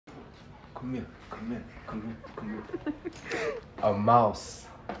Come here, come here, come here, come here. A mouse.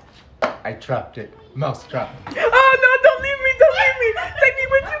 I trapped it. Mouse trap. Oh no, don't leave me, don't leave me. Take me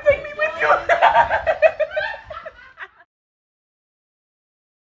with you, take me with you.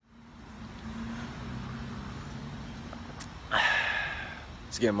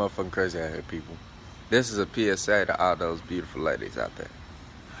 It's getting motherfucking crazy out here, people. This is a PSA to all those beautiful ladies out there.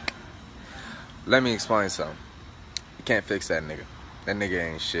 Let me explain something. You can't fix that nigga. That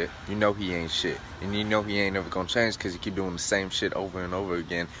nigga ain't shit. You know he ain't shit. And you know he ain't never gonna change because you keep doing the same shit over and over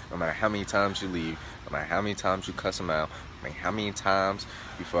again. No matter how many times you leave, no matter how many times you cuss him out, no matter how many times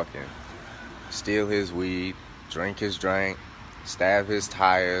you fucking steal his weed, drink his drink, stab his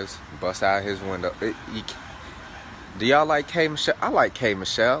tires, bust out his window. Do y'all like K. Michelle? I like K.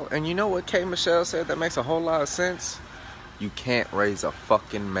 Michelle. And you know what K. Michelle said that makes a whole lot of sense? You can't raise a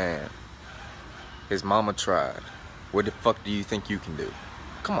fucking man. His mama tried. What the fuck do you think you can do?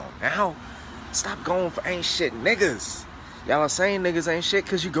 Come on now. Stop going for ain't shit niggas. Y'all are saying niggas ain't shit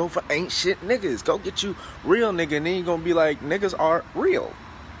because you go for ain't shit niggas. Go get you real nigga and then you're gonna be like, niggas are real.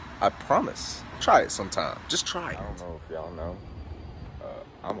 I promise. Try it sometime. Just try it. I don't know if y'all know.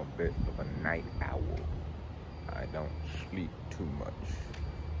 I'm a bit of a night owl. I don't sleep too much.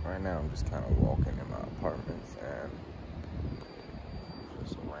 Right now I'm just kind of walking in my apartments and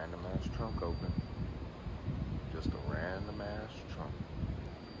just a random ass trunk open. Just a random ass trunk.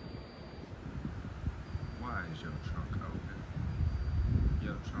 Why is your trunk open?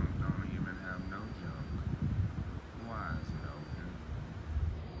 Your trunk don't even have no junk. Why is it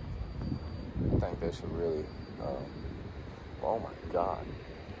open? I think they should really, oh my God.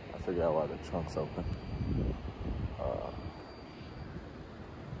 I figured out why the trunk's open.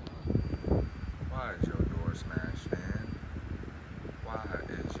 Why is your door smashed in? Why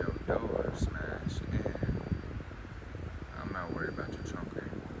is your door smashed in? I'm not worried about your trunk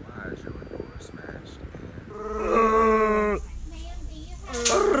anymore. Why is your door smashed in?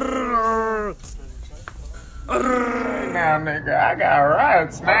 Now, nigga, I got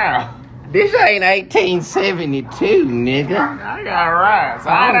rights now. This ain't 1872, nigga. I got rights.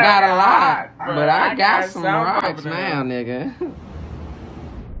 I don't got a lot, but I got some rights now, nigga.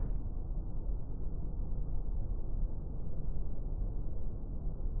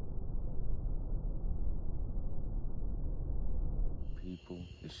 People,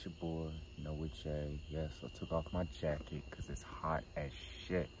 it's your boy, WOAH. Yes, I took off my jacket because it's hot as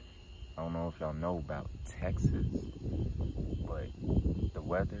shit. I don't know if y'all know about Texas, but the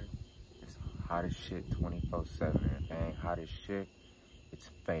weather is hot as shit 24/7. And if it ain't hot as shit, it's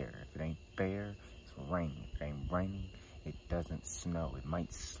fair. If it ain't fair, it's raining. If it ain't raining, it doesn't snow. It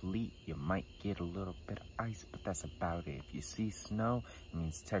might sleet, you might get a little bit of ice, but that's about it. If you see snow, it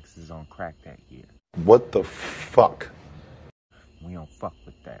means Texas is on crack that year. What the fuck? We don't fuck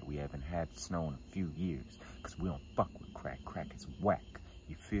with that. We haven't had snow in a few years because we don't fuck with crack. Crack is whack.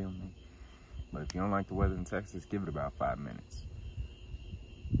 You feel me? But if you don't like the weather in Texas, give it about 5 minutes.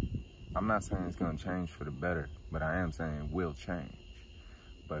 I'm not saying it's going to change for the better, but I am saying it will change.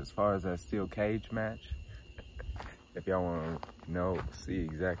 But as far as that steel cage match, if y'all want to know, see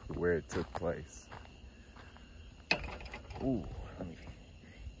exactly where it took place. Ooh, let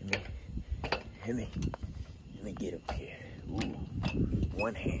me get up here. Ooh,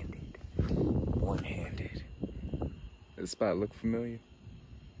 one-handed. This spot look familiar?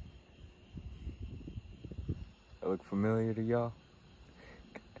 That look familiar to y'all?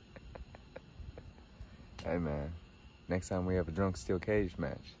 Hey man, next time we have a drunk steel cage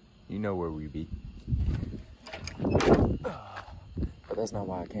match, you know where we be. But that's not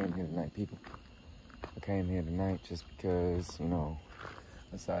why I came here tonight, people. I came here tonight just because, you know,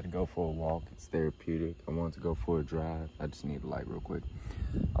 I decided to go for a walk. It's therapeutic. I wanted to go for a drive. I just need a light real quick.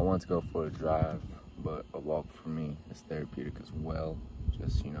 I wanted to go for a drive, but a walk for me is therapeutic as well.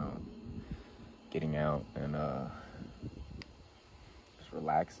 Just, you know, getting out and just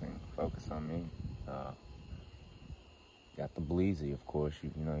relaxing, focus on me. Got the bleezy, of course.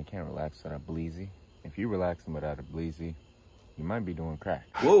 You know, you can't relax without a bleezy. If you're relaxing without a bleezy, you might be doing crack.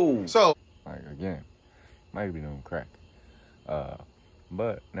 Whoa. So, like, again, might be doing crack.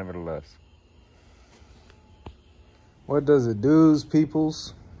 But nevertheless, what does it do,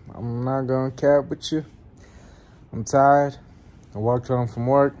 peoples? I'm not gonna cap with you. I'm tired. I walked home from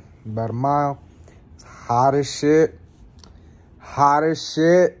work about a mile. It's hot as shit. Hot as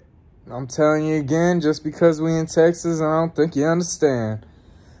shit. I'm telling you again, just because we in Texas, I don't think you understand.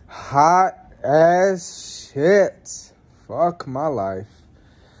 Hot as shit. Fuck my life.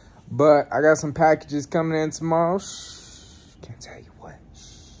 But I got some packages coming in tomorrow. Can't tell you what.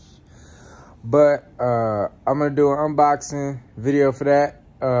 But I'm gonna do an unboxing video for that.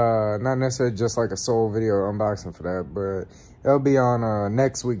 Not necessarily just like a sole video unboxing for that, but it'll be on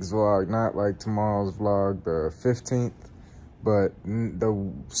next week's vlog, not like tomorrow's vlog, the 15th, but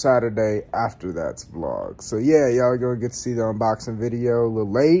the Saturday after that's vlog. So yeah, y'all gonna get to see the unboxing video a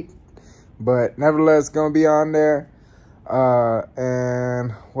little late, but nevertheless gonna be on there.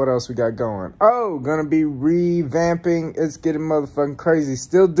 And what else we got going? Oh, gonna be revamping. It's getting motherfucking crazy.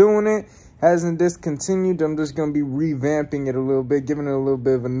 Still doing it. Hasn't discontinued. I'm just gonna be revamping it a little bit, giving it a little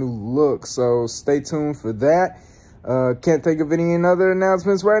bit of a new look. So stay tuned for that. Can't think of any other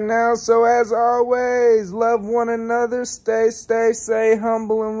announcements right now. So as always, love one another. Stay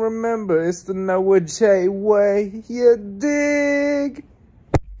humble, and remember, it's the Noah J way. You dig?